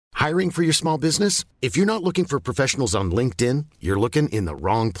Hiring for your small business? If you're not looking for professionals on LinkedIn, you're looking in the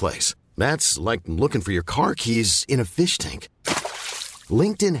wrong place. That's like looking for your car keys in a fish tank.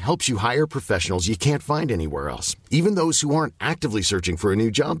 LinkedIn helps you hire professionals you can't find anywhere else, even those who aren't actively searching for a new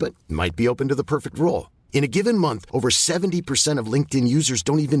job but might be open to the perfect role. In a given month, over 70% of LinkedIn users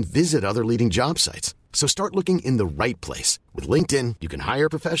don't even visit other leading job sites. So start looking in the right place. With LinkedIn, you can hire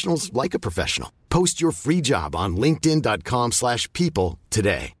professionals like a professional. Post your free job on linkedin.com/people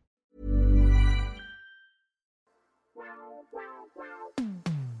today.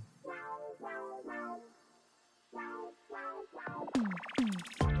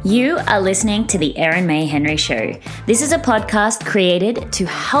 You are listening to the Erin May Henry Show. This is a podcast created to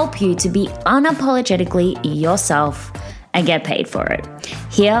help you to be unapologetically yourself and get paid for it.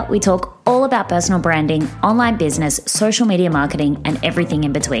 Here we talk all about personal branding, online business, social media marketing, and everything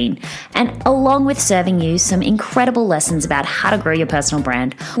in between. And along with serving you some incredible lessons about how to grow your personal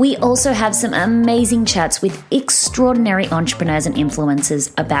brand, we also have some amazing chats with extraordinary entrepreneurs and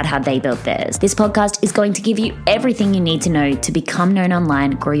influencers about how they built theirs. This podcast is going to give you everything you need to know to become known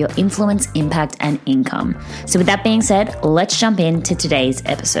online, grow your influence, impact, and income. So with that being said, let's jump into today's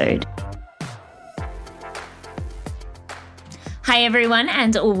episode. Hi everyone,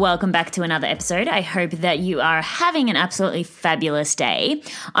 and welcome back to another episode. I hope that you are having an absolutely fabulous day.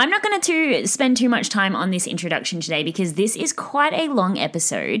 I'm not going to spend too much time on this introduction today because this is quite a long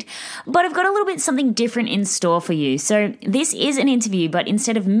episode, but I've got a little bit something different in store for you. So this is an interview, but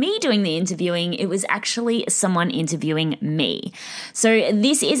instead of me doing the interviewing, it was actually someone interviewing me. So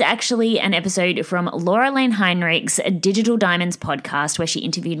this is actually an episode from Laura Lane Heinrich's Digital Diamonds podcast, where she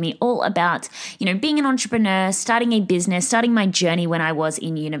interviewed me all about, being an entrepreneur, starting a business, starting my journey when I was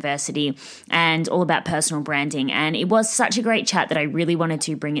in university, and all about personal branding. And it was such a great chat that I really wanted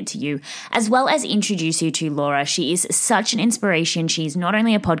to bring it to you, as well as introduce you to Laura. She is such an inspiration. She's not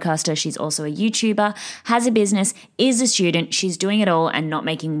only a podcaster, she's also a YouTuber, has a business, is a student. She's doing it all and not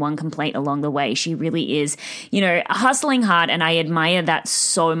making one complaint along the way. She really is, hustling hard, and I admire that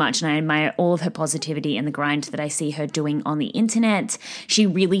so much, and I admire all of her positivity and the grind that I see her doing on the internet. She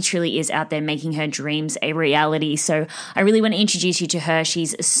really, truly is out there making her dreams a reality. So I really want to introduce you to her.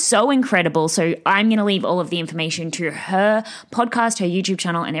 She's so incredible. So I'm going to leave all of the information to her podcast, her YouTube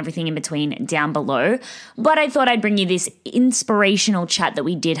channel, and everything in between down below. But I thought I'd bring you this inspirational chat that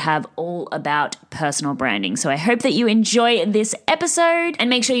we did have all about personal branding. So I hope that you enjoy this episode, and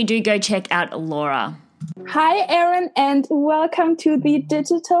make sure you do go check out Laura. Hi, Erin, and welcome to the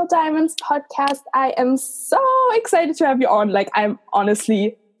Digital Diamonds podcast. I am so excited to have you on. I'm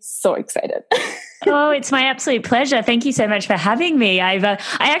honestly so excited. Oh, it's my absolute pleasure. Thank you so much for having me. I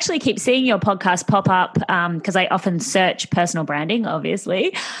actually keep seeing your podcast pop up because I often search personal branding,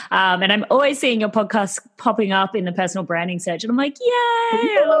 obviously. And I'm always seeing your podcast popping up in the personal branding search. And I'm like, yay,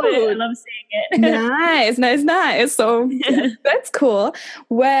 I love it. I love seeing it. Nice. So that's cool.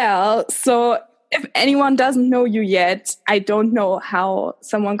 Well, so if anyone doesn't know you yet, I don't know how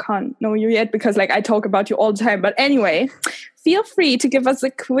someone can't know you yet because I talk about you all the time. But anyway, feel free to give us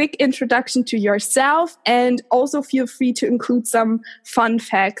a quick introduction to yourself, and also feel free to include some fun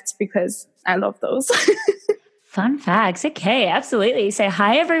facts because I love those. Fun facts. Okay, absolutely. So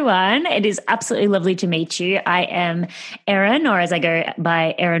hi, everyone. It is absolutely lovely to meet you. I am Erin, or as I go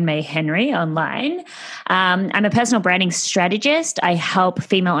by Erin May Henry online. I'm a personal branding strategist. I help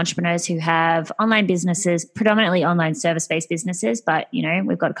female entrepreneurs who have online businesses, predominantly online service-based businesses, but,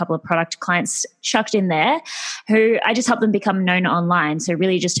 we've got a couple of product clients chucked in there who I just help them become known online. So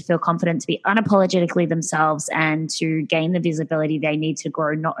really just to feel confident to be unapologetically themselves and to gain the visibility they need to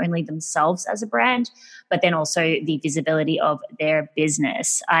grow not only themselves as a brand, but then also the visibility of their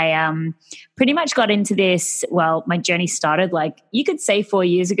business. I pretty much got into this, my journey started you could say 4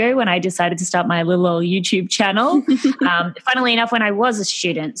 years ago when I decided to start my little old YouTube channel. Funnily enough, when I was a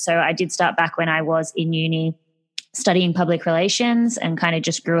student. So I did start back when I was in uni studying public relations and kind of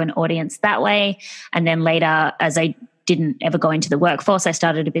just grew an audience that way. And then later, as I didn't ever go into the workforce, I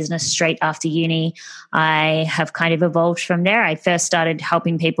started a business straight after uni. I have kind of evolved from there. I first started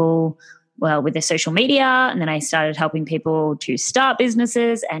helping people with their social media, and then I started helping people to start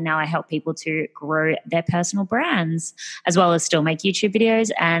businesses, and now I help people to grow their personal brands, as well as still make YouTube videos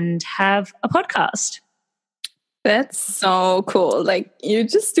and have a podcast. That's so cool. You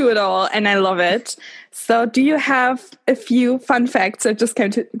just do it all, and I love it. So do you have a few fun facts that just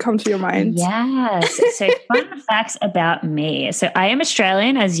come to your mind? Yes. So fun facts about me. So I am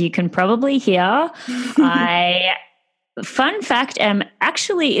Australian, as you can probably hear. Fun fact, I'm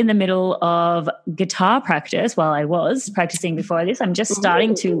actually in the middle of guitar practice. While I was practicing before this, I'm just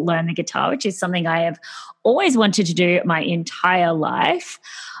starting to learn the guitar, which is something I have always wanted to do my entire life.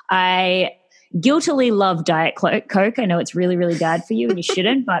 I guiltily love Diet Coke. I know it's really, really bad for you and you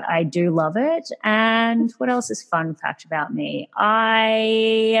shouldn't, but I do love it. And what else is fun fact about me?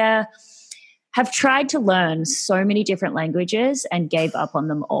 I have tried to learn so many different languages and gave up on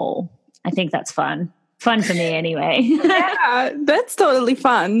them all. I think that's fun. Fun for me anyway. Yeah, that's totally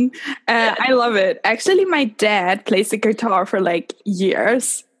fun. I love it. Actually, my dad plays the guitar for like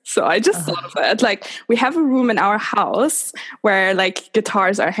years. So I just thought of it. Like, we have a room in our house where like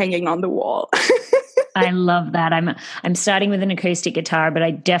guitars are hanging on the wall. I love that. I'm starting with an acoustic guitar, but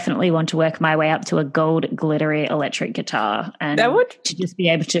I definitely want to work my way up to a gold glittery electric guitar and to just be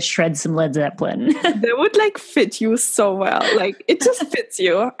able to shred some Led Zeppelin. That would like fit you so well. Like, it just fits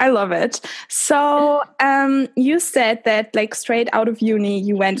you. I love it. So you said that like straight out of uni,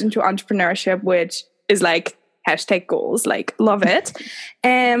 you went into entrepreneurship, which is like #goals. Like, love it.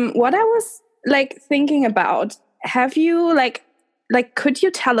 What I was like thinking about, have you like, could you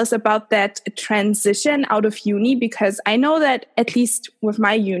tell us about that transition out of uni? Because I know that at least with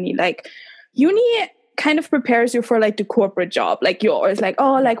my uni, like uni kind of prepares you for like the corporate job. Like, you're always like,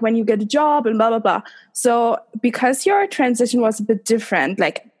 oh, like when you get a job and blah, blah, blah. So because your transition was a bit different,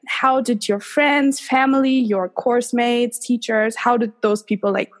 like how did your friends, family, your course mates, teachers, how did those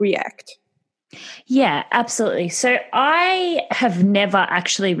people like react? Yeah, absolutely. So I have never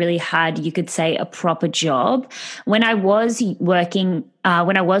actually really had, you could say, a proper job. When I was working,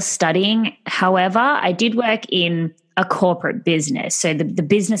 when I was studying, however, I did work in a corporate business. So the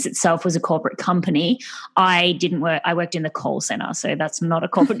business itself was a corporate company. I worked in the call center. So that's not a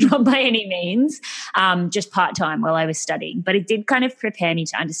corporate job by any means, just part-time while I was studying. But it did kind of prepare me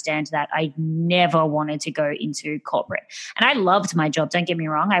to understand that I never wanted to go into corporate. And I loved my job. Don't get me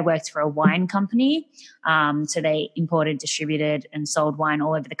wrong. I worked for a wine company. So they imported, distributed, and sold wine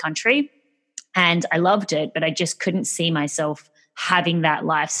all over the country. And I loved it, but I just couldn't see myself having that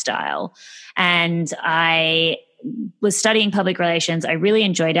lifestyle. And I was studying public relations. I really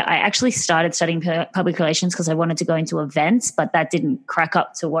enjoyed it. I actually started studying public relations because I wanted to go into events, but that didn't crack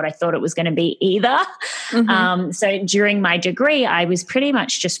up to what I thought it was going to be either. Mm-hmm. So during my degree, I was pretty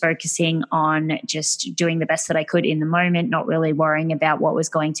much just focusing on just doing the best that I could in the moment, not really worrying about what was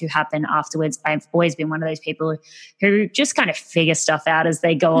going to happen afterwards. I've always been one of those people who just kind of figure stuff out as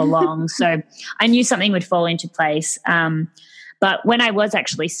they go along. So I knew something would fall into place. But when I was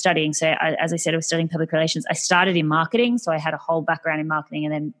actually studying, so as I said, I was studying public relations. I started in marketing, so I had a whole background in marketing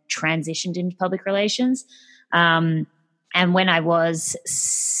and then transitioned into public relations. And when I was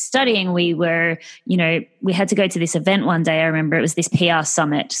studying, we had to go to this event one day. I remember it was this PR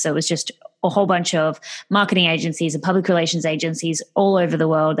summit. So it was just a whole bunch of marketing agencies and public relations agencies all over the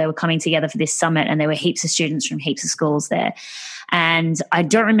world. They were coming together for this summit, and there were heaps of students from heaps of schools there. And I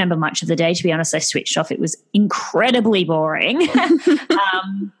don't remember much of the day, to be honest. I switched off. It was incredibly boring.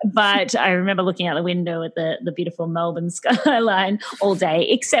 But I remember looking out the window at the beautiful Melbourne skyline all day,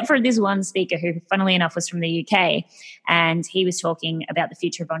 except for this one speaker who, funnily enough, was from the UK. And he was talking about the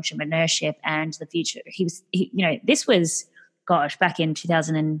future of entrepreneurship and the future. This was, back in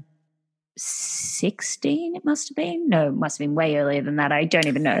 2016, it must have been. No, it must have been way earlier than that. I don't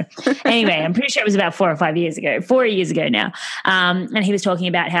even know. Anyway, I'm pretty sure it was about 4 years ago now. And he was talking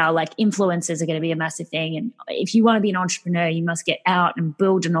about how like influencers are going to be a massive thing. And if you want to be an entrepreneur, you must get out and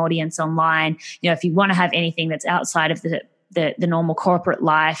build an audience online. If you want to have anything that's outside of the normal corporate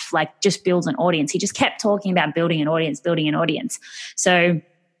life, like just build an audience. He just kept talking about building an audience. So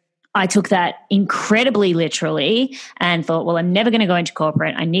I took that incredibly literally and thought, well, I'm never going to go into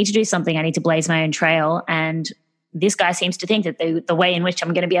corporate. I need to do something. I need to blaze my own trail. And this guy seems to think that the way in which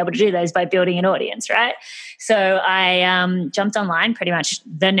I'm going to be able to do that is by building an audience, right? So I jumped online pretty much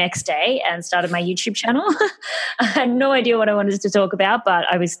the next day and started my YouTube channel. I had no idea what I wanted to talk about, but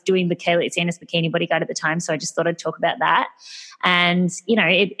I was doing the Kaylee Tina's Bikini Bodyguide at the time, so I just thought I'd talk about that. And,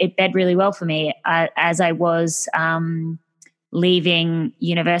 it bed really well for me as I was leaving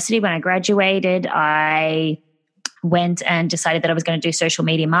university. When I graduated, I went and decided that I was going to do social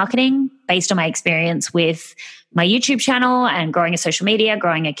media marketing based on my experience with my YouTube channel and growing a social media,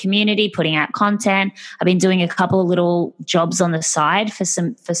 growing a community, putting out content. I've been doing a couple of little jobs on the side for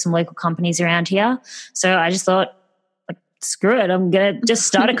some local companies around here. So I just thought, screw it, I'm going to just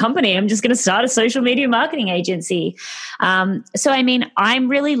start a company. I'm just going to start a social media marketing agency. So, I'm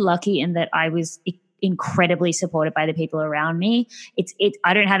really lucky in that I was incredibly supported by the people around me.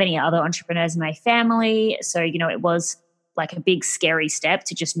 I don't have any other entrepreneurs in my family. So, it was like a big scary step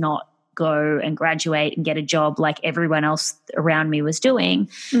to just not go and graduate and get a job like everyone else around me was doing.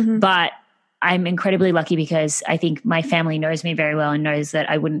 Mm-hmm. But I'm incredibly lucky because I think my family knows me very well and knows that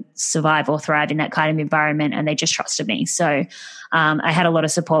I wouldn't survive or thrive in that kind of environment, and they just trusted me. So I had a lot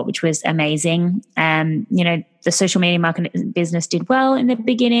of support, which was amazing. The social media marketing business did well in the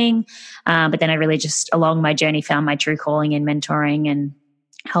beginning, but then I really just along my journey found my true calling in mentoring and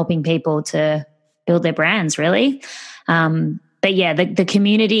helping people to build their brands, really. But yeah, the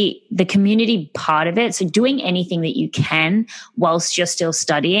community part of it. So doing anything that you can whilst you're still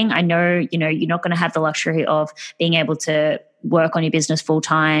studying. I know, you're not going to have the luxury of being able to work on your business full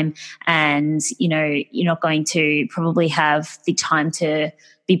time, and, you're not going to probably have the time to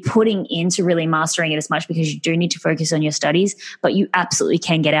be putting into really mastering it as much, because you do need to focus on your studies, but you absolutely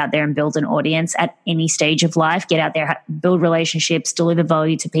can get out there and build an audience at any stage of life. Get out there, build relationships, deliver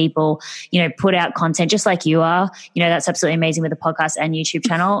value to people, put out content just like you are. That's absolutely amazing with the podcast and YouTube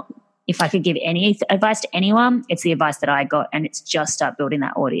channel. If I could give any advice to anyone, it's the advice that I got, and it's just start building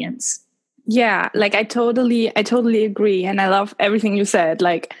that audience. Yeah, like I totally agree. And I love everything you said.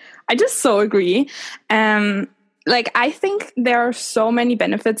 Like, I just so agree. Like, I think there are so many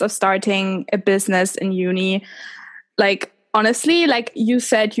benefits of starting a business in uni. Like, honestly, like you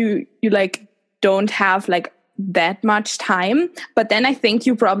said, you like don't have like that much time, but then I think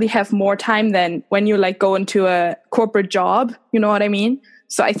you probably have more time than when you like go into a corporate job. You know what I mean?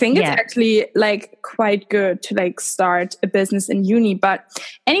 So I think it's actually like quite good to like start a business in uni. But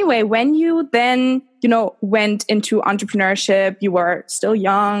anyway, when you then, went into entrepreneurship, you were still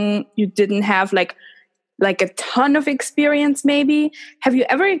young, you didn't have like a ton of experience maybe. Have you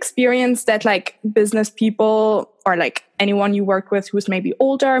ever experienced that like business people or like anyone you work with who's maybe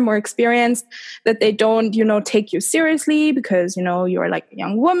older, more experienced, that they don't, take you seriously because, you're like a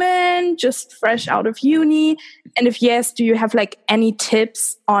young woman, just fresh out of uni? And if yes, do you have like any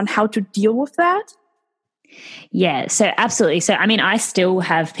tips on how to deal with that? Yeah, so absolutely. So, I mean, I still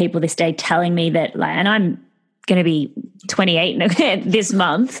have people this day telling me that, like, and I'm going to be 28 this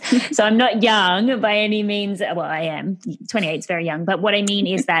month. So I'm not young by any means. Well, I am. 28 is very young. But what I mean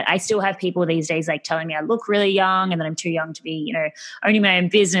is that I still have people these days like telling me I look really young and that I'm too young to be, owning my own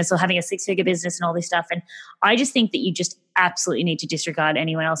business or having a 6-figure business and all this stuff. And I just think that you just absolutely need to disregard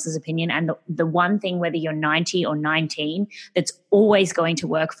anyone else's opinion. And the one thing, whether you're 90 or 19, that's always going to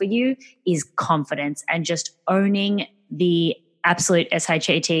work for you is confidence and just owning the absolute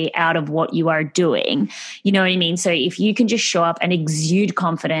SHAT out of what you are doing. You know what I mean? So if you can just show up and exude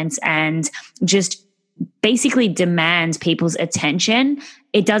confidence and just basically demand people's attention,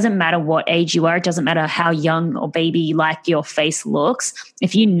 it doesn't matter what age you are. It doesn't matter how young or baby like your face looks.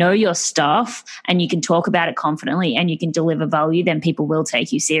 If you know your stuff and you can talk about it confidently and you can deliver value, then people will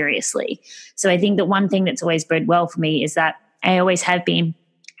take you seriously. So I think that one thing that's always bred well for me is that I always have been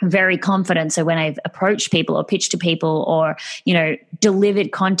very confident. So when I've approached people or pitched to people or,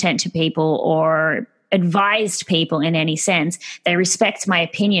 delivered content to people or advised people in any sense, they respect my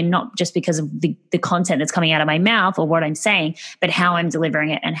opinion, not just because of the content that's coming out of my mouth or what I'm saying, but how I'm delivering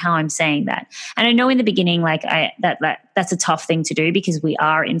it and how I'm saying that. And I know in the beginning, like that's a tough thing to do because we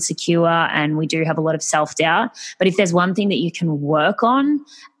are insecure and we do have a lot of self-doubt. But if there's one thing that you can work on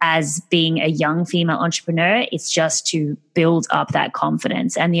as being a young female entrepreneur, it's just to build up that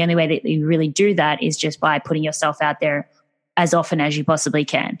confidence. And the only way that you really do that is just by putting yourself out there as often as you possibly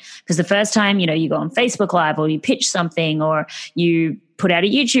can. Because the first time, you go on Facebook Live or you pitch something or you put out a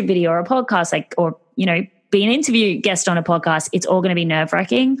YouTube video or a podcast, or be an interview guest on a podcast, it's all going to be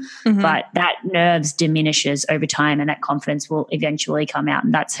nerve-wracking, but that nerves diminishes over time and that confidence will eventually come out.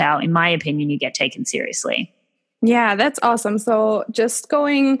 And that's how, in my opinion, you get taken seriously. Yeah, that's awesome. So just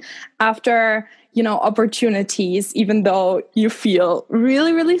going after, opportunities, even though you feel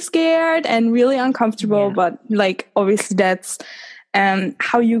really, really scared and really uncomfortable, but like, obviously that's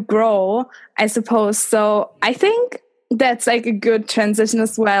how you grow, I suppose. So I think that's like a good transition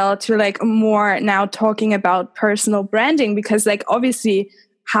as well to like more now talking about personal branding, because like, obviously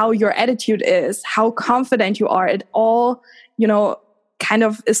how your attitude is, how confident you are, it all, kind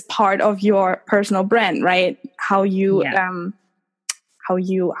of is part of your personal brand, right? How you,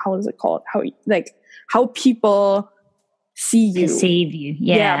 how is it called? How people see you. Perceive you.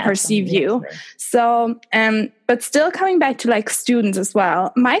 Yeah, perceive you. So, but still coming back to like students as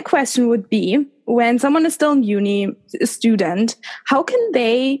well, my question would be, when someone is still in uni, a student, how can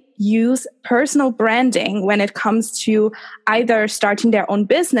they use personal branding when it comes to either starting their own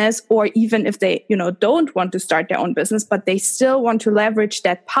business, or even if they, don't want to start their own business, but they still want to leverage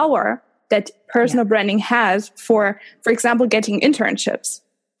that power that personal branding has for example, getting internships?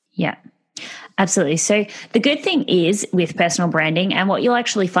 Yeah. Absolutely. So the good thing is with personal branding, and what you'll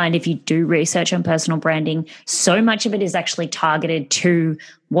actually find if you do research on personal branding, so much of it is actually targeted to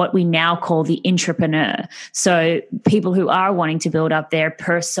what we now call the intrapreneur. So people who are wanting to build up their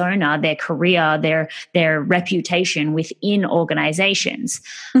persona, their career, their reputation within organizations.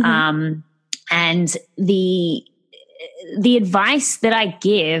 And the advice that I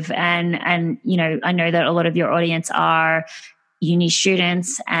give, and you know, I know that a lot of your audience are uni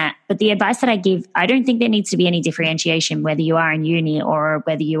students, but the advice that I give, I don't think there needs to be any differentiation whether you are in uni or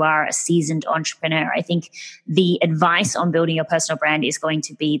whether you are a seasoned entrepreneur. I think the advice on building your personal brand is going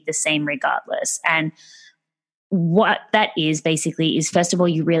to be the same regardless. And what that is basically is, first of all,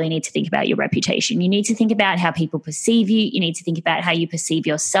 you really need to think about your reputation. You need to think about how people perceive you. You need to think about how you perceive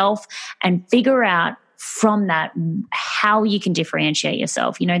yourself and figure out from that how you can differentiate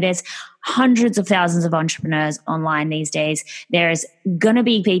yourself. You know, there's hundreds of thousands of entrepreneurs online these days. There's going to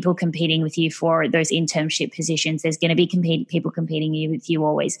be people competing with you for those internship positions. There's going to be people competing with you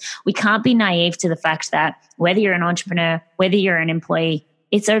always. We can't be naive to the fact that whether you're an entrepreneur, whether you're an employee,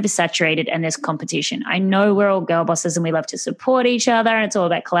 it's oversaturated and there's competition. I know we're all girl bosses and we love to support each other, and it's all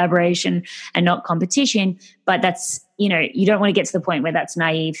about collaboration and not competition, but that's, you know, you don't want to get to the point where that's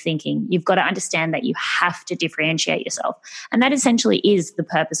naive thinking. You've got to understand that you have to differentiate yourself. And that essentially is the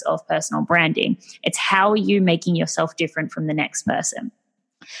purpose of personal branding. It's how are you making yourself different from the next person?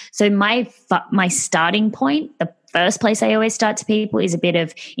 So my starting point, the first place I always start to people is a bit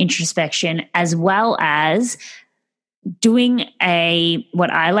of introspection, as well as doing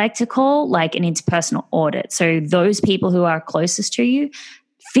what I like to call like an interpersonal audit. So those people who are closest to you,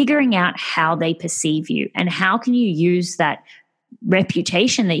 figuring out how they perceive you and how can you use that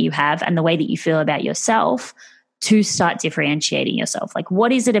reputation that you have and the way that you feel about yourself to start differentiating yourself. Like,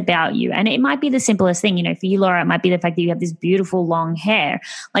 what is it about you? And it might be the simplest thing, you know, for you, Laura, it might be the fact that you have this beautiful long hair,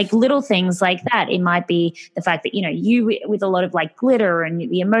 like little things like that. It might be the fact that, you know, you with a lot of like glitter and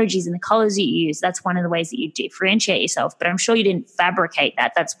the emojis and the colors that you use, that's one of the ways that you differentiate yourself. But I'm sure you didn't fabricate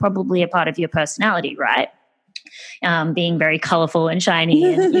that. That's probably a part of your personality, right? Being very colorful and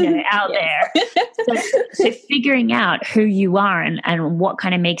shiny and, you know, out there. So figuring out who you are and what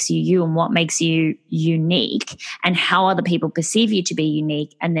kind of makes you you and what makes you unique and how other people perceive you to be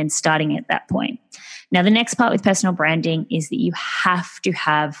unique, and then starting at that point. Now, the next part with personal branding is that you have to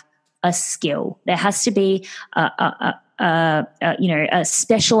have a skill. There has to be a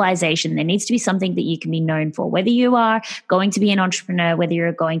specialization. There needs to be something that you can be known for, whether you are going to be an entrepreneur, whether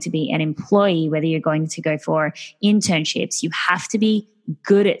you're going to be an employee, whether you're going to go for internships. You have to be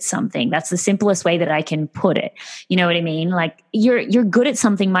good at something. That's the simplest way that I can put it. You know what I mean? Like you're good at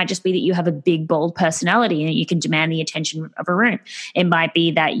something might just be that you have a big, bold personality and you can demand the attention of a room. It might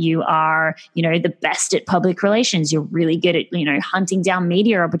be that you are, you know, the best at public relations. You're really good at, you know, hunting down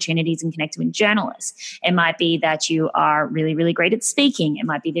media opportunities and connecting with journalists. It might be that you are really, really great at speaking. It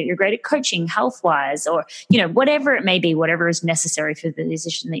might be that you're great at coaching health-wise, or, you know, whatever it may be, whatever is necessary for the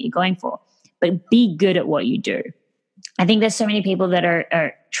position that you're going for. But be good at what you do. I think there's so many people that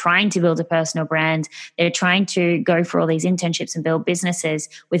are trying to build a personal brand. They're trying to go for all these internships and build businesses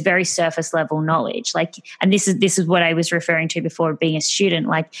with very surface level knowledge. Like, and this is what I was referring to before, being a student.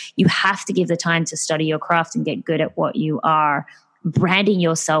 Like, you have to give the time to study your craft and get good at what you are branding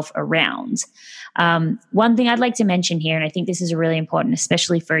yourself around. One thing I'd like to mention here, and I think this is really important,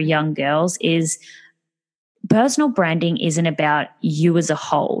 especially for young girls, is personal branding isn't about you as a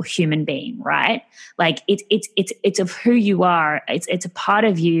whole human being, right? Like it's of who you are. It's a part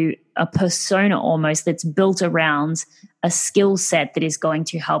of you, a persona almost that's built around a skill set that is going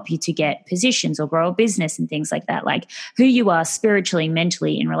to help you to get positions or grow a business and things like that. Like who you are spiritually,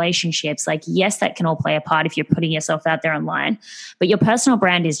 mentally, in relationships. Like, yes, that can all play a part if you're putting yourself out there online, but your personal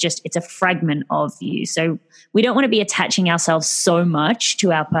brand is just, it's a fragment of you. So we don't want to be attaching ourselves so much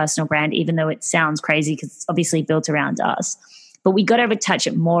to our personal brand, even though it sounds crazy because it's obviously built around us. But we got to attach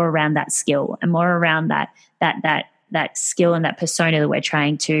it more around that skill and more around that skill and that persona that we're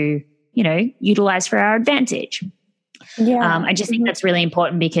trying to, you know, utilize for our advantage. Yeah. I just think that's really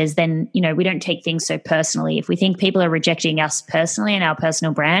important, because then, you know, we don't take things so personally. If we think people are rejecting us personally and our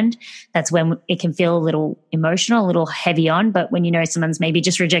personal brand, that's when it can feel a little emotional, a little heavy on. But when you know someone's maybe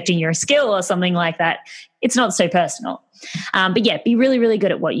just rejecting your skill or something like that, it's not so personal. But yeah, be really, really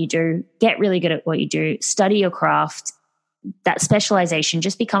good at what you do. Get really good at what you do. Study your craft. That specialization,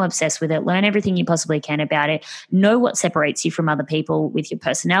 just become obsessed with it. Learn everything you possibly can about it. Know what separates you from other people with your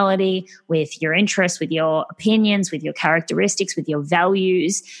personality, with your interests, with your opinions, with your characteristics, with your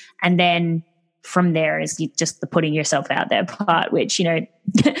values. And then from there is just the putting yourself out there part, which, you know,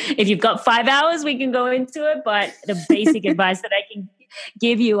 if you've got 5 hours, we can go into it. But the basic advice that I can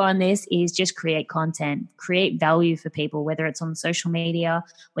give you on this is just create content, create value for people, whether it's on social media,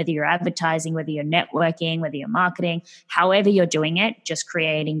 whether you're advertising, whether you're networking, whether you're marketing, however you're doing it, just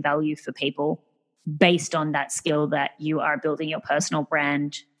creating value for people based on that skill that you are building your personal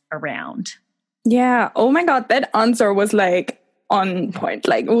brand around. Yeah. Oh my God. That answer was like on point.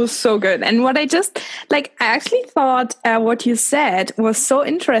 Like it was so good. And what I just like, I actually thought what you said was so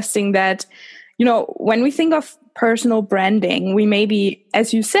interesting that, you know, when we think of personal branding, we maybe,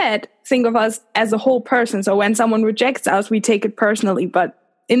 as you said, think of us as a whole person. So when someone rejects us, we take it personally. But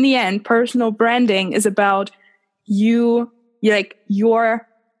in the end, personal branding is about you, like your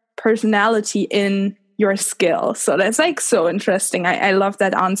personality in your skill. So that's like so interesting. I love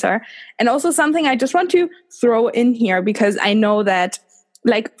that answer. And also something I just want to throw in here, because I know that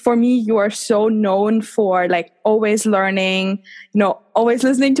like for me, you are so known for like always learning, you know, always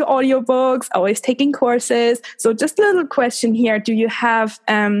listening to audiobooks, always taking courses. So just a little question here. Do you have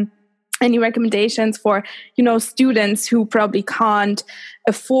any recommendations for, you know, students who probably can't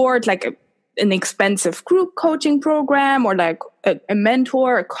afford like an expensive group coaching program or like a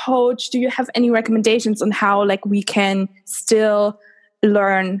mentor, a coach? Do you have any recommendations on how like we can still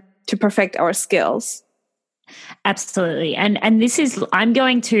learn to perfect our skills? Absolutely. And this is, I'm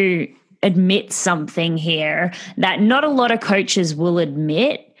going to admit something here that not a lot of coaches will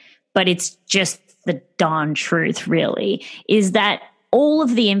admit, but it's just the darn truth really, is that all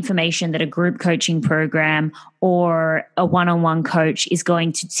of the information that a group coaching program or a one-on-one coach is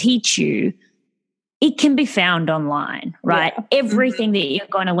going to teach you, it can be found online, right? Yeah. Everything that you're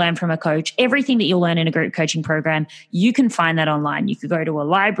going to learn from a coach, everything that you'll learn in a group coaching program, you can find that online. You could go to a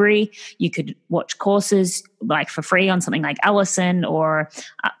library, you could watch courses like for free on something like Allison, or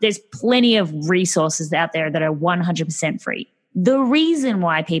there's plenty of resources out there that are 100% free. The reason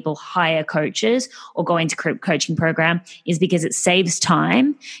why people hire coaches or go into group coaching program is because it saves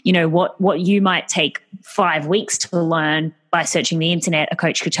time. You know, what you might take 5 weeks to learn by searching the internet, a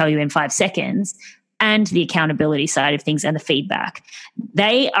coach could tell you in 5 seconds. And the accountability side of things and the feedback.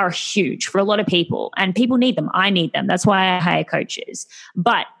 They are huge for a lot of people, and people need them. I need them. That's why I hire coaches.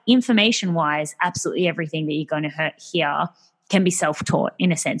 But information-wise, absolutely everything that you're going to hear can be self-taught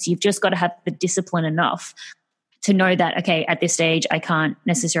in a sense. You've just got to have the discipline enough to know that, okay, at this stage, I can't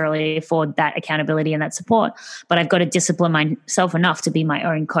necessarily afford that accountability and that support, but I've got to discipline myself enough to be my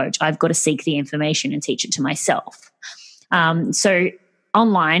own coach. I've got to seek the information and teach it to myself. So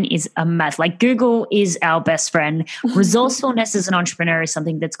online is a mess. Like Google is our best friend. Resourcefulness as an entrepreneur is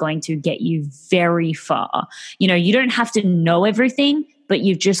something that's going to get you very far. You know, you don't have to know everything, but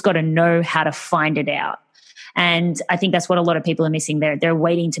you've just got to know how to find it out. And I think that's what a lot of people are missing. They're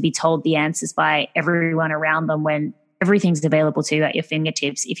waiting to be told the answers by everyone around them when everything's available to you at your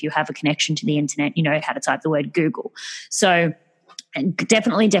fingertips. If you have a connection to the internet, you know how to type the word Google. So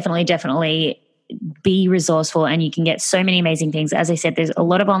definitely be resourceful, and you can get so many amazing things. As I said, there's a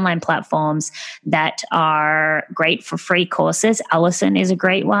lot of online platforms that are great for free courses. Allison is a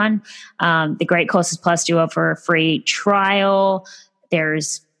great one. The Great Courses Plus do offer a free trial.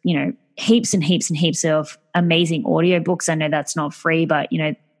 There's, you know, heaps and heaps and heaps of amazing audiobooks. I know that's not free, but, you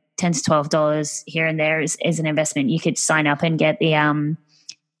know, $10 to $12 here and there is an investment. You could sign up and get the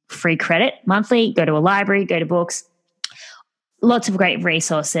free credit monthly, go to a library, go to books. Lots of great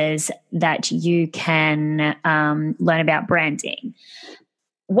resources that you can learn about branding.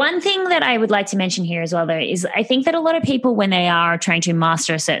 One thing that I would like to mention here as well, though, is I think that a lot of people, when they are trying to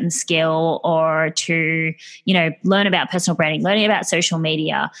master a certain skill or to, you know, learn about personal branding, learning about social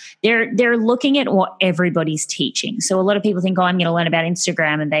media, they're looking at what everybody's teaching. So a lot of people think, oh, I'm going to learn about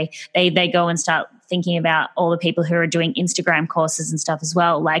Instagram, and they go and start thinking about all the people who are doing Instagram courses and stuff as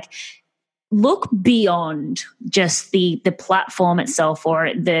well. Like, look beyond just the platform itself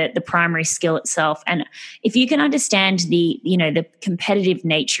or the primary skill itself. And if you can understand the competitive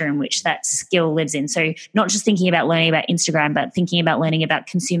nature in which that skill lives in. So not just thinking about learning about Instagram, but thinking about learning about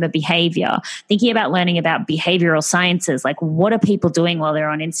consumer behavior, thinking about learning about behavioral sciences, like what are people doing while they're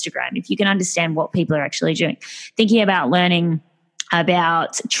on Instagram? If you can understand what people are actually doing, thinking about learning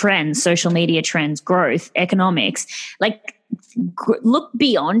about trends, social media trends, growth, economics, like look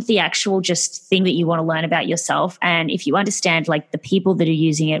beyond the actual just thing that you want to learn about yourself. And if you understand like the people that are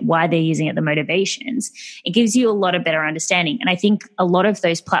using it, why they're using it, the motivations, it gives you a lot of better understanding. And I think a lot of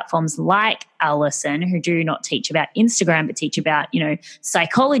those platforms like Allison, who do not teach about Instagram, but teach about, you know,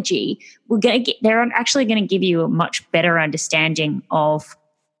 psychology, they're actually going to give you a much better understanding of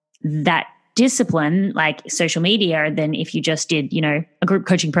that discipline like social media than if you just did, a group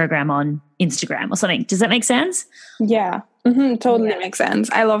coaching program on Instagram or something. Does that make sense? Yeah. Totally makes sense.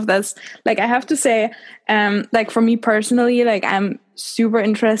 I love this. Like, I have to say, like for me personally, like I'm super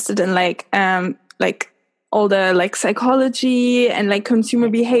interested in like all the like psychology and like consumer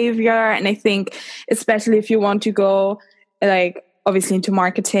behavior. And I think especially if you want to go like obviously into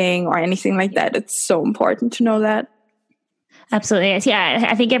marketing or anything like that, it's so important to know that. Absolutely. Yeah.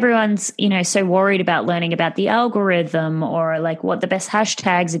 I think everyone's, so worried about learning about the algorithm or like what the best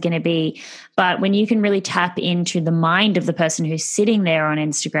hashtags are going to be. But when you can really tap into the mind of the person who's sitting there on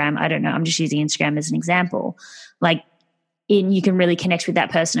Instagram, I don't know, I'm just using Instagram as an example, like you can really connect with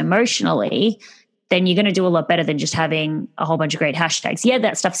that person emotionally, then you're going to do a lot better than just having a whole bunch of great hashtags. Yeah,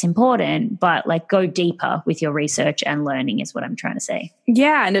 that stuff's important, but like go deeper with your research and learning is what I'm trying to say.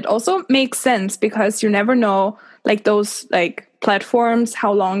 Yeah. And it also makes sense because you never know like those like platforms,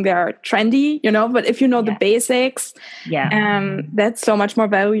 how long they're trendy, but if you know the basics, that's so much more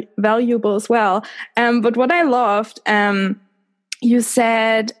valuable as well. But what I loved, you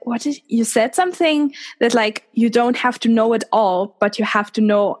said something that like you don't have to know it all, but you have to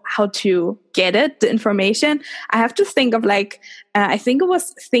know how to get it, the information. I have to think of like, I think it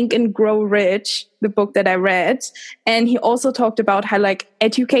was Think and Grow Rich, the book that I read. And he also talked about how like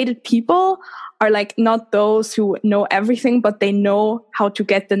educated people are like not those who know everything, but they know how to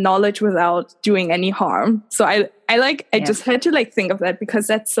get the knowledge without doing any harm. So I just had to like think of that because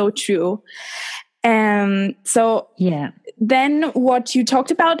that's so true. Then what you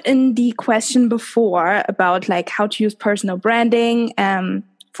talked about in the question before about like how to use personal branding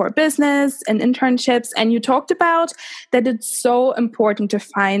for business and internships, and you talked about that it's so important to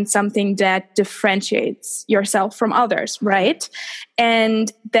find something that differentiates yourself from others, right?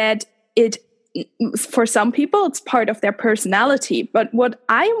 And that for some people it's part of their personality. But what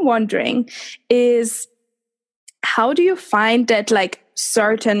I'm wondering is, how do you find that like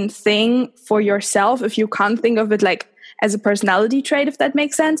certain thing for yourself if you can't think of it like as a personality trait, if that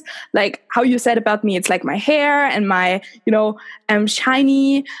makes sense? Like how you said about me, it's like my hair and my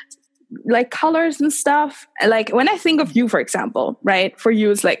shiny like colors and stuff. Like when I think of you, for example, right, for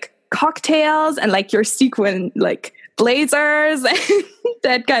you it's like cocktails and like your sequin like blazers and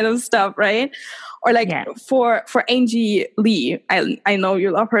that kind of stuff, right? Or like for Angie Lee, I know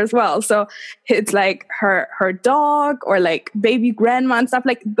you love her as well. So it's like her dog or like baby grandma and stuff,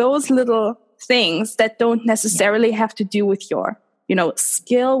 like those little things that don't necessarily have to do with your,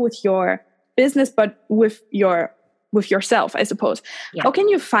 skill, with your business, but with yourself, I suppose. Yeah. How can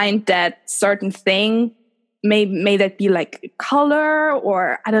you find that certain thing? May that be like color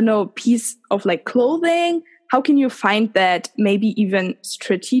or I don't know, piece of like clothing? How can you find that maybe even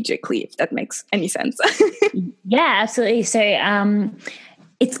strategically, if that makes any sense? Yeah, absolutely. So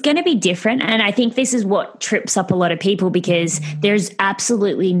it's going to be different. And I think this is what trips up a lot of people because there's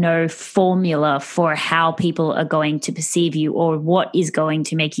absolutely no formula for how people are going to perceive you or what is going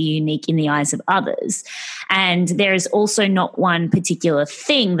to make you unique in the eyes of others. And there's also not one particular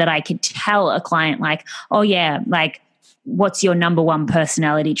thing that I could tell a client like, oh yeah, like, what's your number one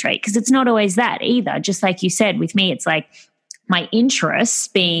personality trait? Because it's not always that either. Just like you said, with me, it's like my interests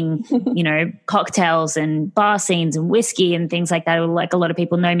being, cocktails and bar scenes and whiskey and things like that. Like a lot of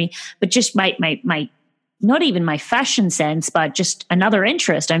people know me, but just my not even my fashion sense, but just another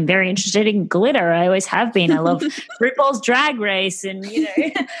interest. I'm very interested in glitter. I always have been. I love RuPaul's Drag Race and, you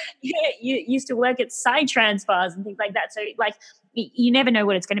used to work at Psytrance bars and things like that. So like you never know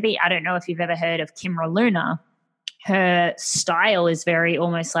what it's going to be. I don't know if you've ever heard of Kimra Luna. Her style is very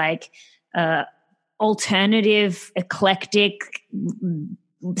almost like alternative, eclectic,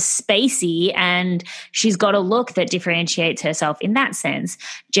 spacey, and she's got a look that differentiates herself in that sense.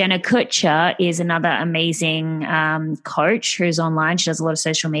 Jenna Kutcher is another amazing coach who's online. She does a lot of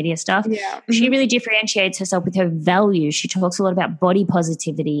social media stuff. Yeah. Mm-hmm. She really differentiates herself with her values. She talks a lot about body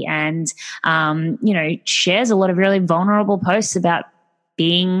positivity and, shares a lot of really vulnerable posts about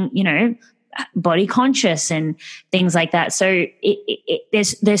being, body conscious and things like that. So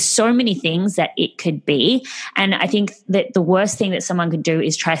there's so many things that it could be. And I think that the worst thing that someone could do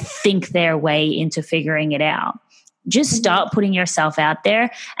is try to think their way into figuring it out. Just start putting yourself out there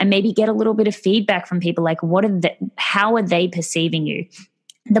and maybe get a little bit of feedback from people like how are they perceiving you?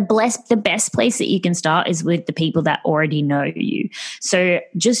 The best place that you can start is with the people that already know you. So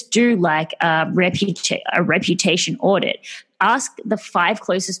just do like a reputation audit. ask the 5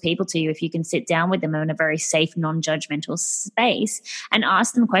 closest people to you if you can sit down with them in a very safe, non-judgmental space and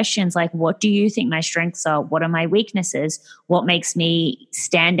ask them questions like, what do you think my strengths are? What are my weaknesses? What makes me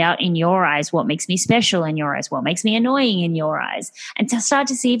stand out in your eyes? What makes me special in your eyes? What makes me annoying in your eyes? And to start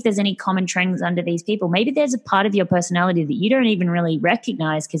to see if there's any common trends under these people. Maybe there's a part of your personality that you don't even really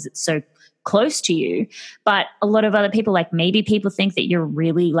recognize because it's so close to you, but a lot of other people, like maybe people think that you're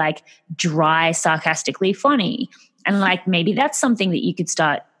really like dry, sarcastically funny, and like maybe that's something that you could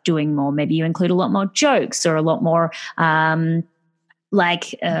start doing more. Maybe you include a lot more jokes or a lot more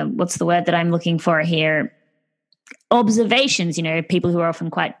what's the word that I'm looking for here, observations. You know, people who are often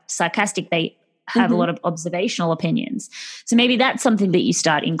quite sarcastic, they have a lot of observational opinions. So maybe that's something that you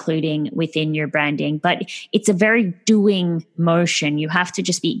start including within your branding, but it's a very doing motion. You have to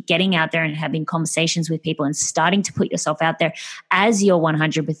just be getting out there and having conversations with people and starting to put yourself out there as your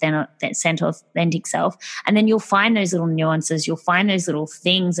 100% authentic self. And then you'll find those little nuances. You'll find those little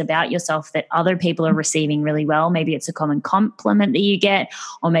things about yourself that other people are receiving really well. Maybe it's a common compliment that you get,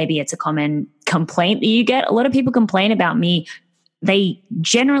 or maybe it's a common complaint that you get. A lot of people complain about me. They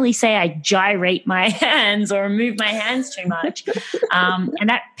generally say I gyrate my hands or move my hands too much. And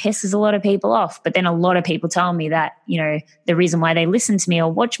that pisses a lot of people off. But then a lot of people tell me that, you know, the reason why they listen to me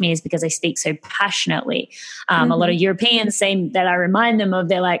or watch me is because I speak so passionately. A lot of Europeans say that I remind them of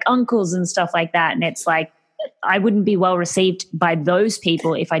their like uncles and stuff like that. And it's like, I wouldn't be well received by those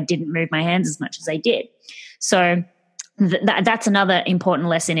people if I didn't move my hands as much as I did. So that's another important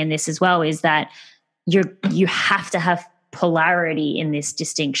lesson in this as well, is that you have to have polarity in this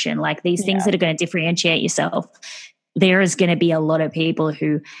distinction. Like these things that are going to differentiate yourself, there is going to be a lot of people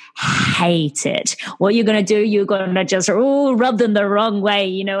who hate it. What you're going to do, you're going to just rub them the wrong way,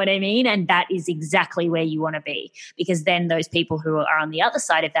 you know what I mean? And that is exactly where you want to be, because then those people who are on the other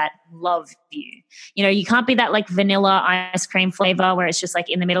side of that love you. You know, you can't be that like vanilla ice cream flavor where it's just like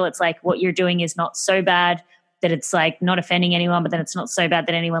in the middle, it's like what you're doing is not so bad that it's like not offending anyone, but then it's not so bad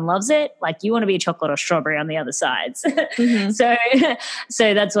that anyone loves it. Like you want to be a chocolate or strawberry on the other sides. So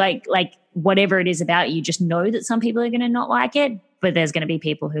that's like whatever it is about you, just know that some people are going to not like it, but there's going to be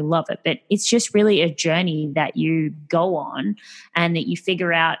people who love it. But it's just really a journey that you go on, and that you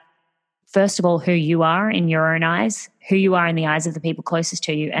figure out, first of all, who you are in your own eyes, who you are in the eyes of the people closest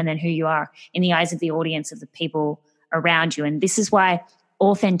to you, and then who you are in the eyes of the audience of the people around you. And this is why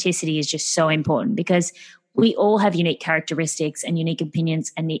authenticity is just so important, because we all have unique characteristics and unique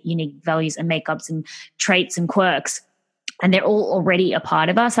opinions and unique values and makeups and traits and quirks, and they're all already a part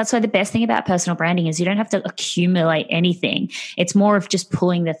of us. That's why the best thing about personal branding is you don't have to accumulate anything. It's more of just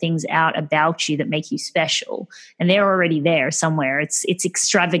pulling the things out about you that make you special, and they're already there somewhere. It's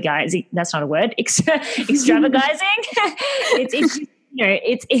extravagizing. That's not a word. Extravagizing. It's you know,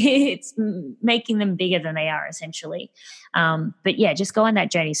 it's making them bigger than they are, essentially. But yeah, just go on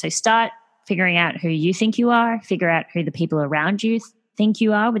that journey. So start figuring out who you think you are, figure out who the people around you think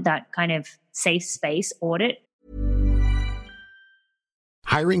you are with that kind of safe space audit.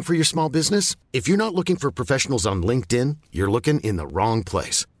 Hiring for your small business? If you're not looking for professionals on LinkedIn, you're looking in the wrong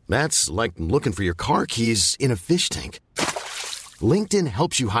place. That's like looking for your car keys in a fish tank. LinkedIn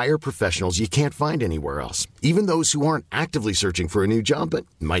helps you hire professionals you can't find anywhere else, even those who aren't actively searching for a new job but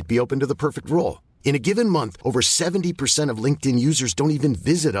might be open to the perfect role. In a given month, over 70% of LinkedIn users don't even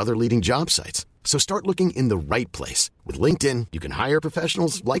visit other leading job sites. So start looking in the right place. With LinkedIn, you can hire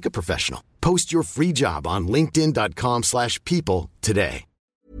professionals like a professional. Post your free job on linkedin.com/people today.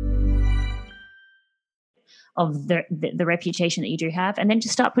 Of the reputation that you do have, and then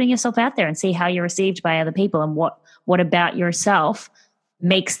just start putting yourself out there and see how you're received by other people, and what about yourself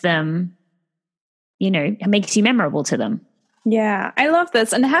makes them, you know, makes you memorable to them. Yeah, I love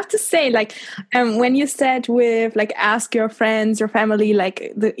this. And I have to say, like, when you said with like, ask your friends, your family,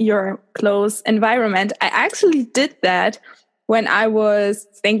 like your close environment, I actually did that when I was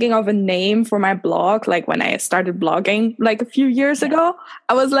thinking of a name for my blog. Like when I started blogging like a few years ago,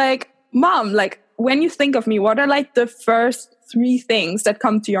 I was like, Mom, like when you think of me, what are like the first 3 things that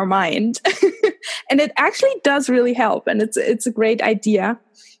come to your mind? And it actually does really help. And it's a great idea.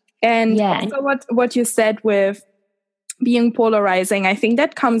 And also what you said with being polarizing, I think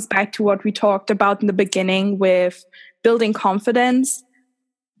that comes back to what we talked about in the beginning with building confidence,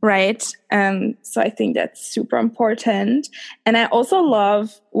 right? So I think that's super important. And I also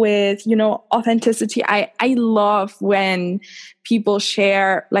love with, you know, authenticity. I love when people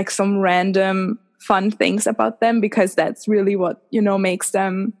share like some random fun things about them, because that's really what, you know, makes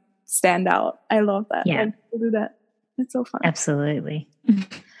them stand out. I love that. Yeah. When people do that. It's so fun. Absolutely.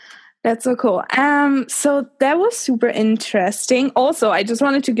 That's so cool. So that was super interesting. Also, I just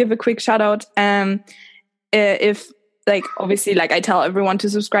wanted to give a quick shout out. If like, obviously, like I tell everyone to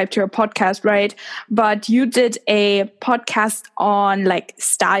subscribe to your podcast, right? But you did a podcast on like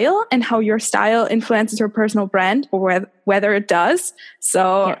style and how your style influences your personal brand, or whether it does.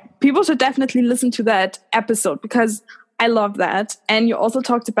 So people should definitely listen to that episode because I love that. And you also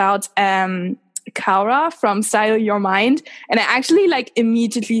talked about Cara from Style Your Mind. And I actually like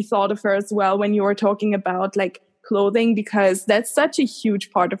immediately thought of her as well when you were talking about like clothing, because that's such a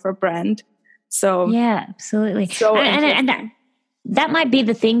huge part of her brand. So yeah, absolutely. So and that might be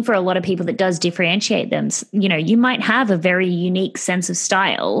the thing for a lot of people that does differentiate them. You know, you might have a very unique sense of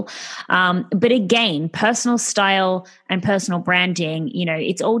style. But again, personal style and personal branding, you know,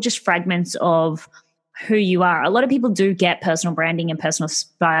 it's all just fragments of who you are. A lot of people do get personal branding and personal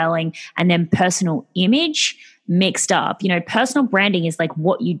styling and then personal image mixed up. You know, personal branding is like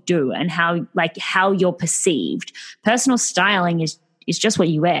what you do and how you're perceived. Personal styling is just what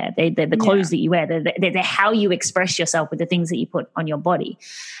you wear. They're the clothes that you wear. They're how you express yourself with the things that you put on your body.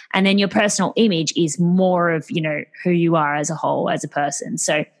 And then your personal image is more of, you know, who you are as a whole, as a person.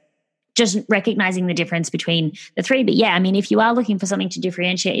 So just recognizing the difference between the three. But yeah, I mean, if you are looking for something to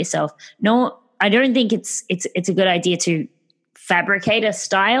differentiate yourself, no, I don't think it's a good idea to fabricate a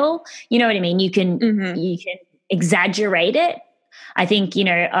style. You know what I mean? You can exaggerate it. I think, you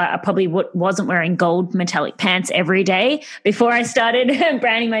know, I probably wasn't wearing gold metallic pants every day before I started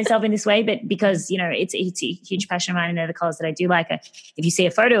branding myself in this way. But because, you know, it's a huge passion of mine and they're the colors that I do like. If you see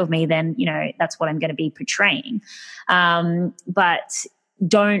a photo of me, then, you know, that's what I'm going to be portraying. But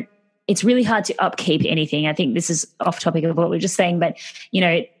it's really hard to upkeep anything. I think this is off topic of what we were just saying, but, you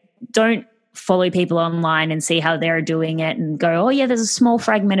know, don't follow people online and see how they're doing it and go, oh yeah, there's a small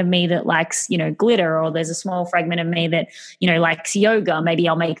fragment of me that likes, you know, glitter, or there's a small fragment of me that, you know, likes yoga. Maybe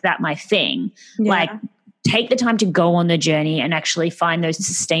I'll make that my thing. Yeah. Like, take the time to go on the journey and actually find those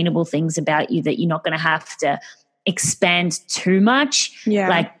sustainable things about you that you're not going to have to expand too much,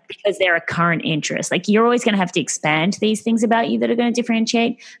 like, because they're a current interest. Like, you're always going to have to expand these things about you that are going to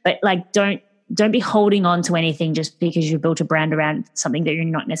differentiate, but like, don't be holding on to anything just because you built a brand around something that you're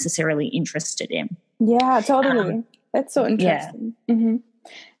not necessarily interested in. Yeah, totally. That's so interesting. Yeah. Mm-hmm.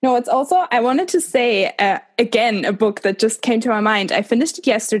 No, it's also, I wanted to say, again, a book that just came to my mind. I finished it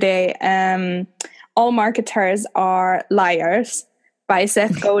yesterday. All Marketers Are Liars by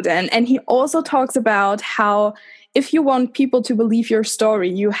Seth Godin. And he also talks about how if you want people to believe your story,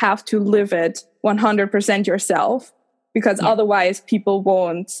 you have to live it 100% yourself, because otherwise people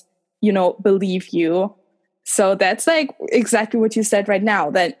won't, you know, believe you. So that's like exactly what you said right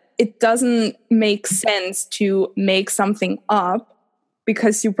now, that it doesn't make sense to make something up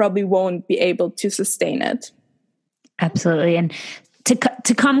because you probably won't be able to sustain it. Absolutely. And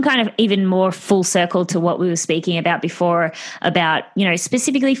to come kind of even more full circle to what we were speaking about before, about, you know,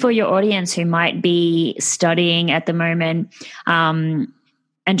 specifically for your audience who might be studying at the moment and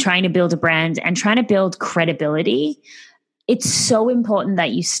trying to build a brand and trying to build credibility, it's so important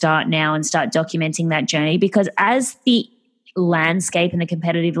that you start now and start documenting that journey, because as the landscape and the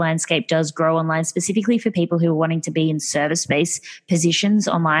competitive landscape does grow online, specifically for people who are wanting to be in service-based positions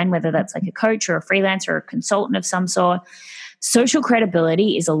online, whether that's like a coach or a freelancer or a consultant of some sort, social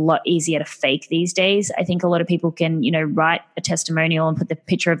credibility is a lot easier to fake these days. I think a lot of people can, you know, write a testimonial and put the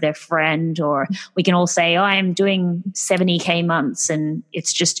picture of their friend, or we can all say, oh, I'm doing 70K months, and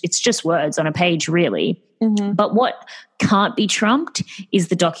it's just words on a page, really. Mm-hmm. But what can't be trumped is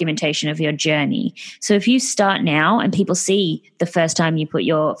the documentation of your journey. So if you start now and people see the first time you put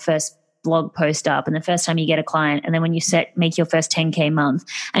your first blog post up and the first time you get a client, and then when you make your first 10K month,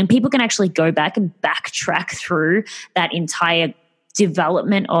 and people can actually go back and backtrack through that entire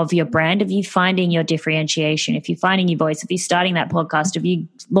development of your brand, of you finding your differentiation, if you're finding your voice, if you're starting that podcast, if you're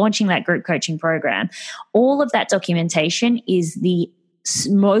launching that group coaching program, all of that documentation is the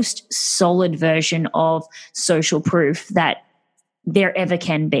most solid version of social proof that there ever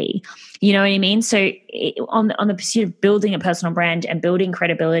can be. You know what I mean? So on the pursuit of building a personal brand and building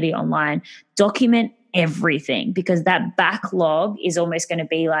credibility online, document everything, because that backlog is almost going to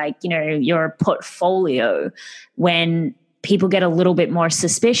be like, you know, your portfolio when people get a little bit more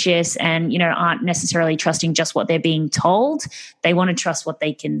suspicious and, you know, aren't necessarily trusting just what they're being told. They want to trust what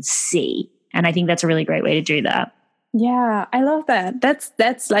they can see. And I think that's a really great way to do that. Yeah, I love that.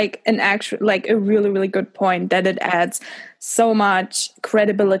 That's like a really, really good point, that it adds so much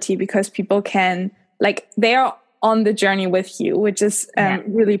credibility because people can, like, they are on the journey with you, which is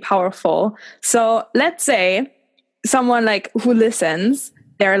really powerful. So let's say someone like who listens,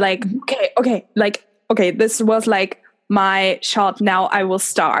 they're like, okay, this was like my shot. Now I will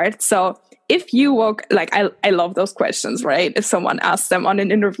start. So if you woke, like, I love those questions, right? If someone asks them on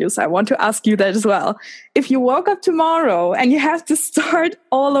an interview, so I want to ask you that as well. If you woke up tomorrow and you have to start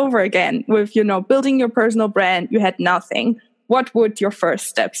all over again with, building your personal brand, you had nothing, what would your first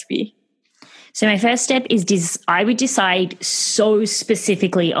steps be? So my first step is I would decide so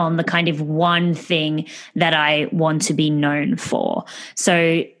specifically on the kind of one thing that I want to be known for.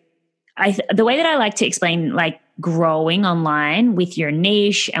 So the way that I like to explain like growing online with your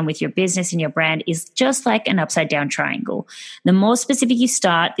niche and with your business and your brand is just like an upside down triangle. The more specific you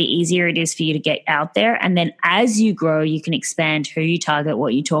start, the easier it is for you to get out there. And then as you grow, you can expand who you target,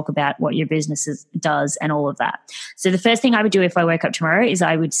 what you talk about, what your business does, and all of that. So the first thing I would do if I woke up tomorrow is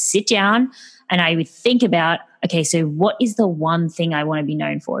I would sit down and I would think about, okay, so what is the one thing I want to be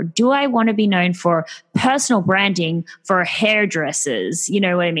known for? Do I want to be known for personal branding for hairdressers? You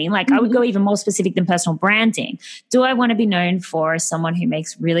know what I mean? Like I would go even more specific than personal branding. Do I want to be known for someone who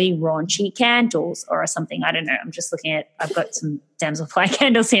makes really raunchy candles or something? I don't know. I'm just looking at, I've got some Damselfly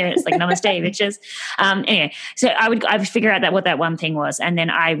candles here. It's like namaste, bitches. Anyway, so I would figure out what that one thing was. And then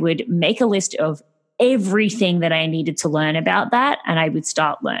I would make a list of everything that I needed to learn about that. And I would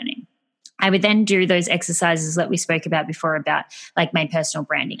start learning. I would then do those exercises that we spoke about before about like my personal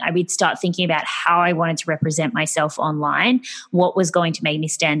branding. I would start thinking about how I wanted to represent myself online, what was going to make me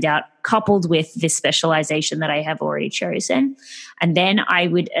stand out, coupled with this specialization that I have already chosen. And then I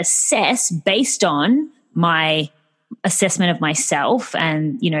would assess based on my assessment of myself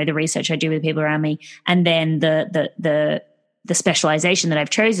and, the research I do with people around me, and then the specialization that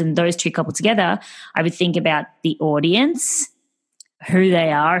I've chosen, those two coupled together, I would think about the audience, who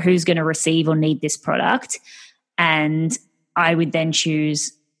they are, who's going to receive or need this product. And I would then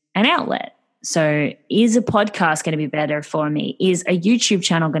choose an outlet. So is a podcast going to be better for me? Is a YouTube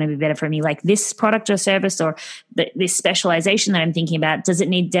channel going to be better for me? Like this product or service or this specialization that I'm thinking about, does it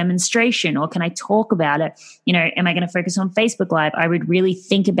need demonstration or can I talk about it? Am I going to focus on Facebook Live? I would really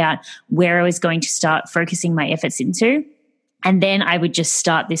think about where I was going to start focusing my efforts into. And then I would just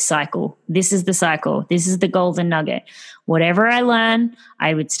start this cycle. This is the cycle. This is the golden nugget. Whatever I learn,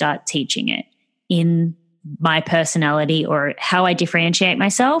 I would start teaching it in my personality or how I differentiate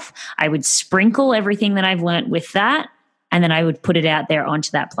myself. I would sprinkle everything that I've learned with that, and then I would put it out there onto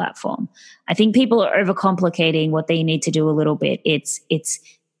that platform. I think people are overcomplicating what they need to do a little bit. It's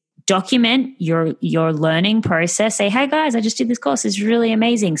document your learning process. Say, hey guys, I just did this course. It's really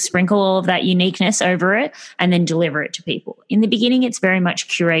amazing. Sprinkle all of that uniqueness over it and then deliver it to people. In the beginning, it's very much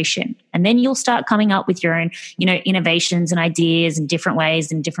curation. And then you'll start coming up with your own, innovations and ideas and different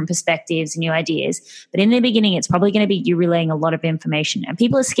ways and different perspectives and new ideas. But in the beginning, it's probably going to be you relaying a lot of information. And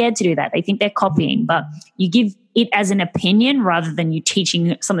people are scared to do that. They think they're copying, but you give it as an opinion rather than you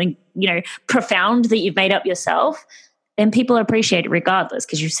teaching something, profound that you've made up yourself. Then people appreciate it regardless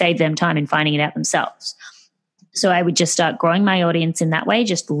because you save them time in finding it out themselves. So I would just start growing my audience in that way,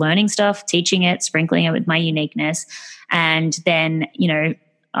 just learning stuff, teaching it, sprinkling it with my uniqueness. And then,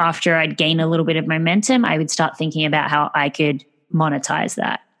 after I'd gain a little bit of momentum, I would start thinking about how I could monetize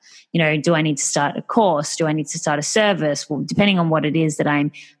that. Do I need to start a course? Do I need to start a service? Well, depending on what it is that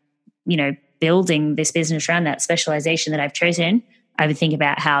I'm, building this business around, that specialization that I've chosen, I would think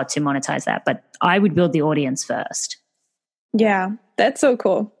about how to monetize that. But I would build the audience first. Yeah, that's so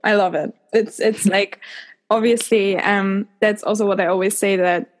cool. I love it. It's like, obviously, that's also what I always say,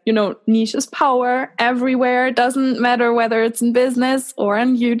 that, niche is power everywhere. It doesn't matter whether it's in business or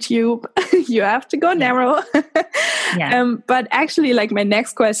on YouTube. You have to go narrow. Yeah. But actually, like my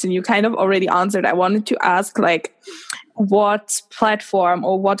next question, you kind of already answered. I wanted to ask, like, what platform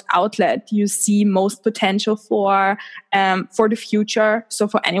or what outlet you see most potential for the future. So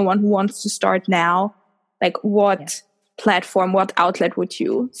for anyone who wants to start now, like what platform, what outlet would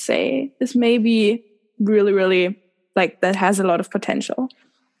you say is maybe really, really like that has a lot of potential?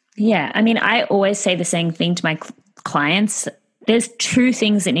 Yeah. I mean, I always say the same thing to my clients. There's two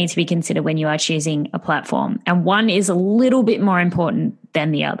things that need to be considered when you are choosing a platform. And one is a little bit more important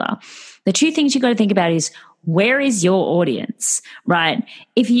than the other. The two things you got to think about is, where is your audience, right?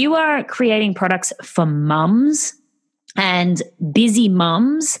 If you are creating products for mums and busy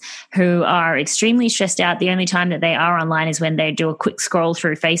mums who are extremely stressed out, the only time that they are online is when they do a quick scroll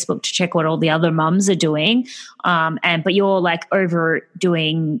through Facebook to check what all the other mums are doing. But you're like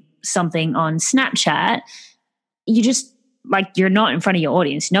overdoing something on Snapchat, you're not in front of your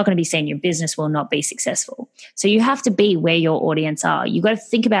audience. You're not going to be saying your business will not be successful. So you have to be where your audience are. You got to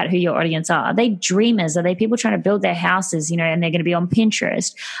think about who your audience are. Are they dreamers? Are they people trying to build their houses, and they're going to be on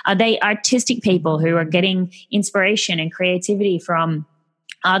Pinterest? Are they artistic people who are getting inspiration and creativity from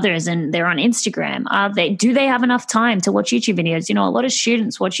others and they're on Instagram, do they have enough time to watch YouTube videos? A lot of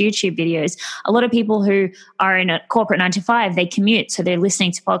students watch YouTube videos. A lot of people who are in a corporate 9 to 5, they commute, so they're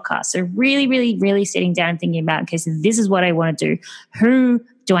listening to podcasts. So really, really, really sitting down and thinking about, okay, so this is what I want to do. Who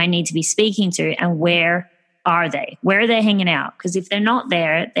do I need to be speaking to, and where are they? Where are they hanging out? Because if they're not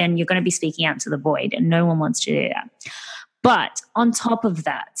there, then you're going to be speaking out to the void, and no one wants to do that. But on top of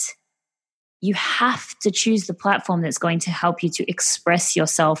that, you have to choose the platform that's going to help you to express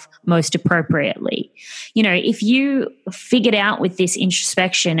yourself most appropriately. If you figured out with this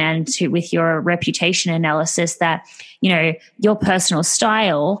introspection and with your reputation analysis that, your personal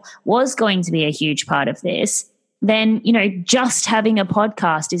style was going to be a huge part of this, then, just having a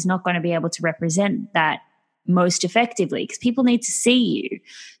podcast is not going to be able to represent that most effectively, because people need to see you.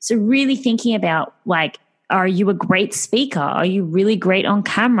 So really thinking about, like, are you a great speaker? Are you really great on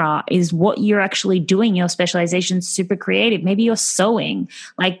camera? Is what you're actually doing, your specialization, super creative? Maybe you're sewing.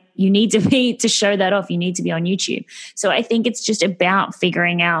 Like, you need to show that off. You need to be on YouTube. So I think it's just about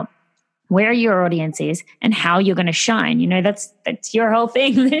figuring out where your audience is and how you're going to shine. That's your whole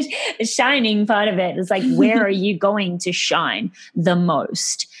thing. The shining part of it is like, where are you going to shine the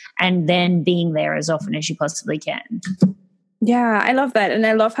most? And then being there as often as you possibly can. Yeah, I love that. And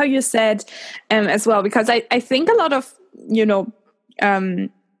I love how you said as well, because I think a lot of,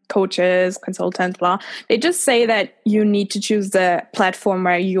 coaches, consultants, blah, they just say that you need to choose the platform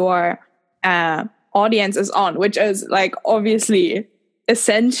where your audience is on, which is like obviously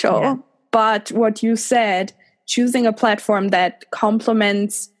essential. Yeah. But what you said, choosing a platform that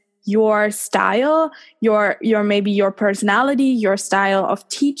complements your style, your maybe your personality, your style of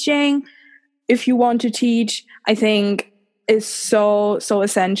teaching, if you want to teach, I think is so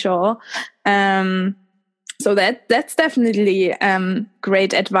essential. So that's definitely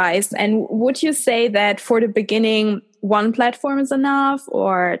great advice. And would you say that for the beginning, one platform is enough,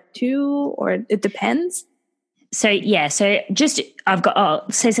 or two, or it depends? So I'll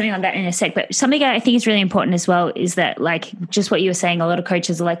say something on that in a sec, but something I think is really important as well is that, like, just what you were saying, a lot of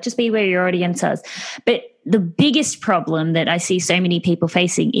coaches are like, just be where your audience is. But the biggest problem that I see so many people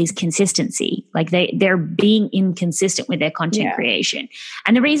facing is consistency. Like, they're being inconsistent with their content creation.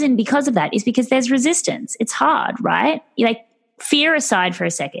 And the reason because of that is because there's resistance. It's hard, right? Like, fear aside for a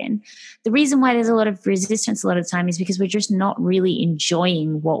second, the reason why there's a lot of resistance a lot of the time is because we're just not really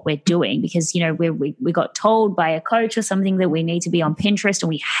enjoying what we're doing, because, we got told by a coach or something that we need to be on Pinterest, and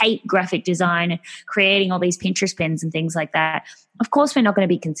we hate graphic design and creating all these Pinterest pins and things like that. Of course, we're not going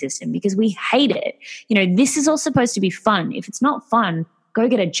to be consistent because we hate it. This is all supposed to be fun. If it's not fun, go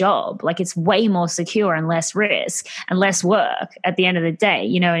get a job. Like, it's way more secure and less risk and less work at the end of the day.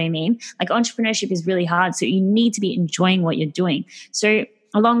 You know what I mean? Like, entrepreneurship is really hard. So you need to be enjoying what you're doing. So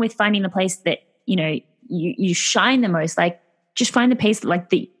along with finding the place that, you shine the most, like, just find the place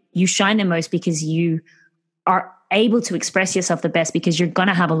that you shine the most because you are able to express yourself the best, because you're going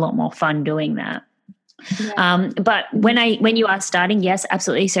to have a lot more fun doing that. Yeah. But when you are starting, yes,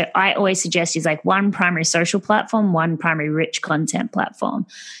 absolutely. So I always suggest is like one primary social platform, one primary rich content platform.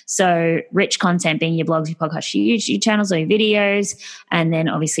 So rich content being your blogs, your podcasts, your YouTube channels, or your videos, and then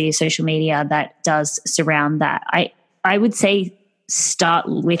obviously your social media that does surround that. I would say start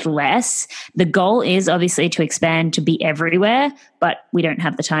with less. The goal is obviously to expand to be everywhere, but we don't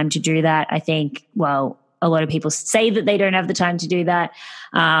have the time to do that. I think, a lot of people say that they don't have the time to do that.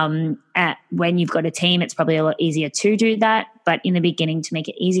 When you've got a team, it's probably a lot easier to do that. But in the beginning, to make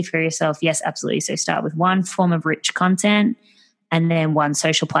it easy for yourself, yes, absolutely. So start with one form of rich content and then one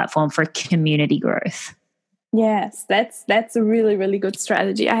social platform for community growth. Yes, that's a really, really good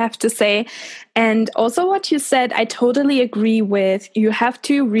strategy, I have to say. And also what you said, I totally agree with. You have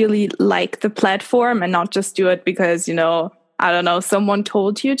to really like the platform and not just do it because, I don't know, someone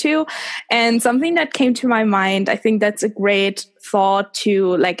told you to. And something that came to my mind, I think that's a great thought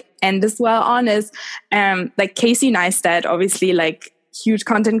to like end as well on, is like Casey Neistat, obviously like huge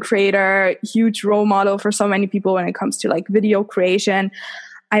content creator, huge role model for so many people when it comes to like video creation.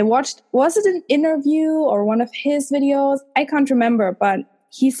 I watched, was it an interview or one of his videos? I can't remember, but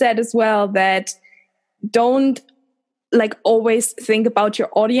he said as well that don't like always think about your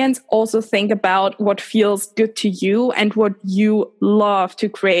audience, also think about what feels good to you and what you love to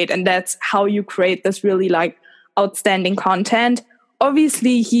create. And that's how you create this really like outstanding content.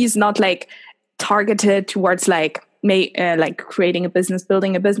 Obviously, he's not like targeted towards like creating a business,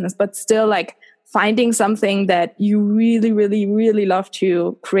 building a business, but still like finding something that you really, really, really love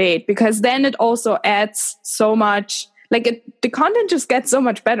to create, because then it also adds so much, the content just gets so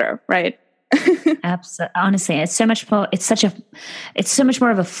much better, right? Absolutely. Honestly, it's so much more. It's so much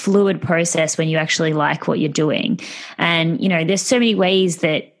more of a fluid process when you actually like what you're doing, and there's so many ways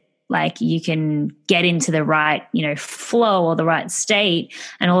that like you can get into the right flow or the right state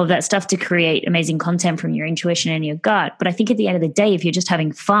and all of that stuff to create amazing content from your intuition and your gut. But I think at the end of the day, if you're just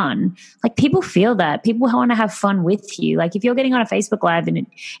having fun, like people feel that. People want to have fun with you. Like if you're getting on a Facebook Live and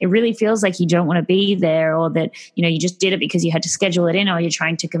it really feels like you don't want to be there, or that you just did it because you had to schedule it in, or you're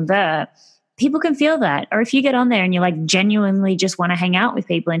trying to convert, people can feel that. Or if you get on there and you like genuinely just want to hang out with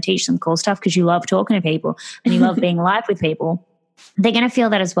people and teach them cool stuff because you love talking to people and you love being live with people, they're going to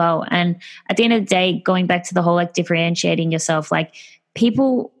feel that as well. And at the end of the day, going back to the whole like differentiating yourself, like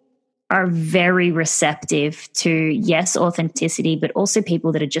people are very receptive to, yes, authenticity, but also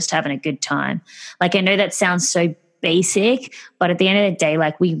people that are just having a good time. Like I know that sounds so basic, but at the end of the day,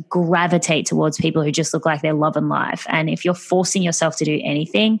 like we gravitate towards people who just look like they're loving life. And if you're forcing yourself to do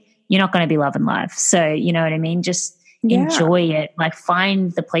anything, you're not going to be loving life. So you know what I mean? Just enjoy it. Like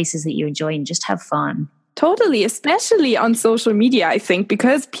find the places that you enjoy and just have fun. Totally, especially on social media, I think,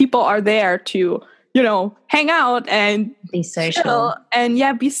 because people are there to, hang out and be social chill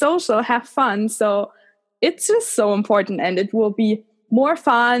and be social, have fun. So it's just so important, and it will be more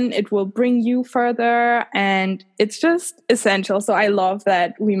fun. It will bring you further, and it's just essential. So I love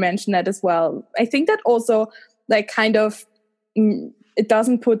that we mentioned that as well. I think that also like kind of it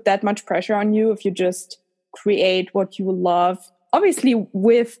doesn't put that much pressure on you if you just create what you love, obviously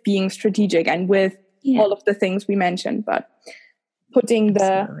with being strategic and with all of the things we mentioned, but putting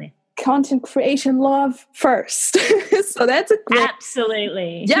the content creation love first. So that's a great...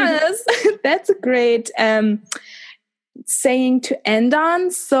 Absolutely. Yes, that's a great saying to end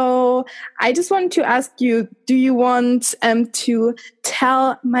on. So I just wanted to ask you, do you want to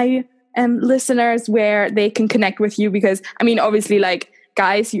tell my listeners where they can connect with you? Because, I mean, obviously, like,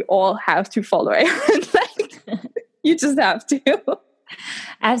 guys, you all have to follow Erin. Like, you just have to.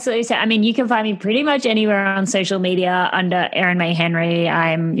 Absolutely. So, I mean, you can find me pretty much anywhere on social media under Erin May Henry.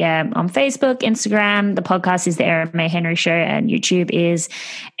 I'm on Facebook, Instagram. The podcast is the Erin May Henry Show, and YouTube is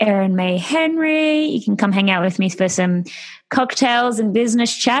Erin May Henry. You can come hang out with me for some cocktails and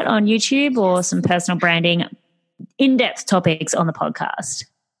business chat on YouTube, or some personal branding, in-depth topics on the podcast.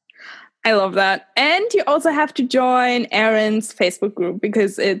 I love that. And you also have to join Erin's Facebook group,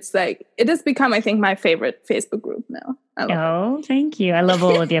 because it's like, it has become, I think, my favorite Facebook group now. Thank you. I love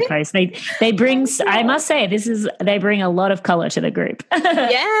all of your posts. They bring, I must say, they bring a lot of color to the group.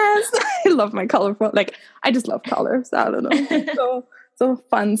 Yes. I love my colorful, like, I just love colors. I don't know. So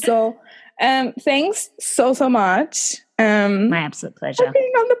fun. So, thanks so much. My absolute pleasure. For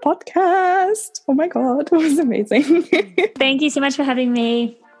being on the podcast. Oh my God. It was amazing. Thank you so much for having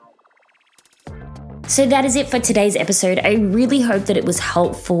me. So that is it for today's episode. I really hope that it was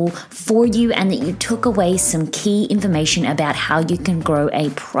helpful for you and that you took away some key information about how you can grow a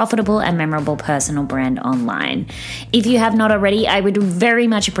profitable and memorable personal brand online. If you have not already, I would very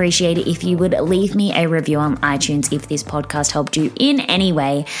much appreciate it if you would leave me a review on iTunes if this podcast helped you in any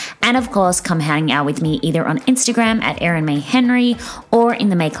way. And of course, come hang out with me either on Instagram at Erin May Henry or in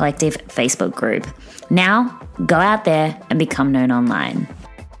the May Collective Facebook group. Now, go out there and become known online.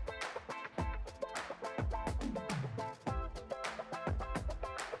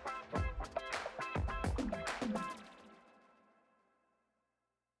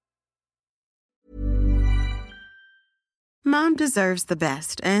 Mom deserves the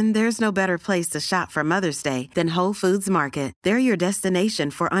best, and there's no better place to shop for Mother's Day than Whole Foods Market. They're your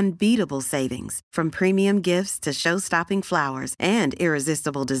destination for unbeatable savings, from premium gifts to show-stopping flowers and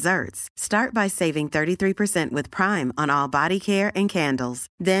irresistible desserts. Start by saving 33% with Prime on all body care and candles.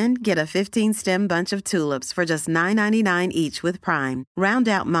 Then get a 15-stem bunch of tulips for just $9.99 each with Prime. Round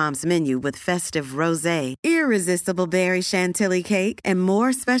out Mom's menu with festive rosé, irresistible berry chantilly cake, and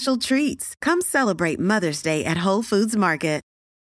more special treats. Come celebrate Mother's Day at Whole Foods Market.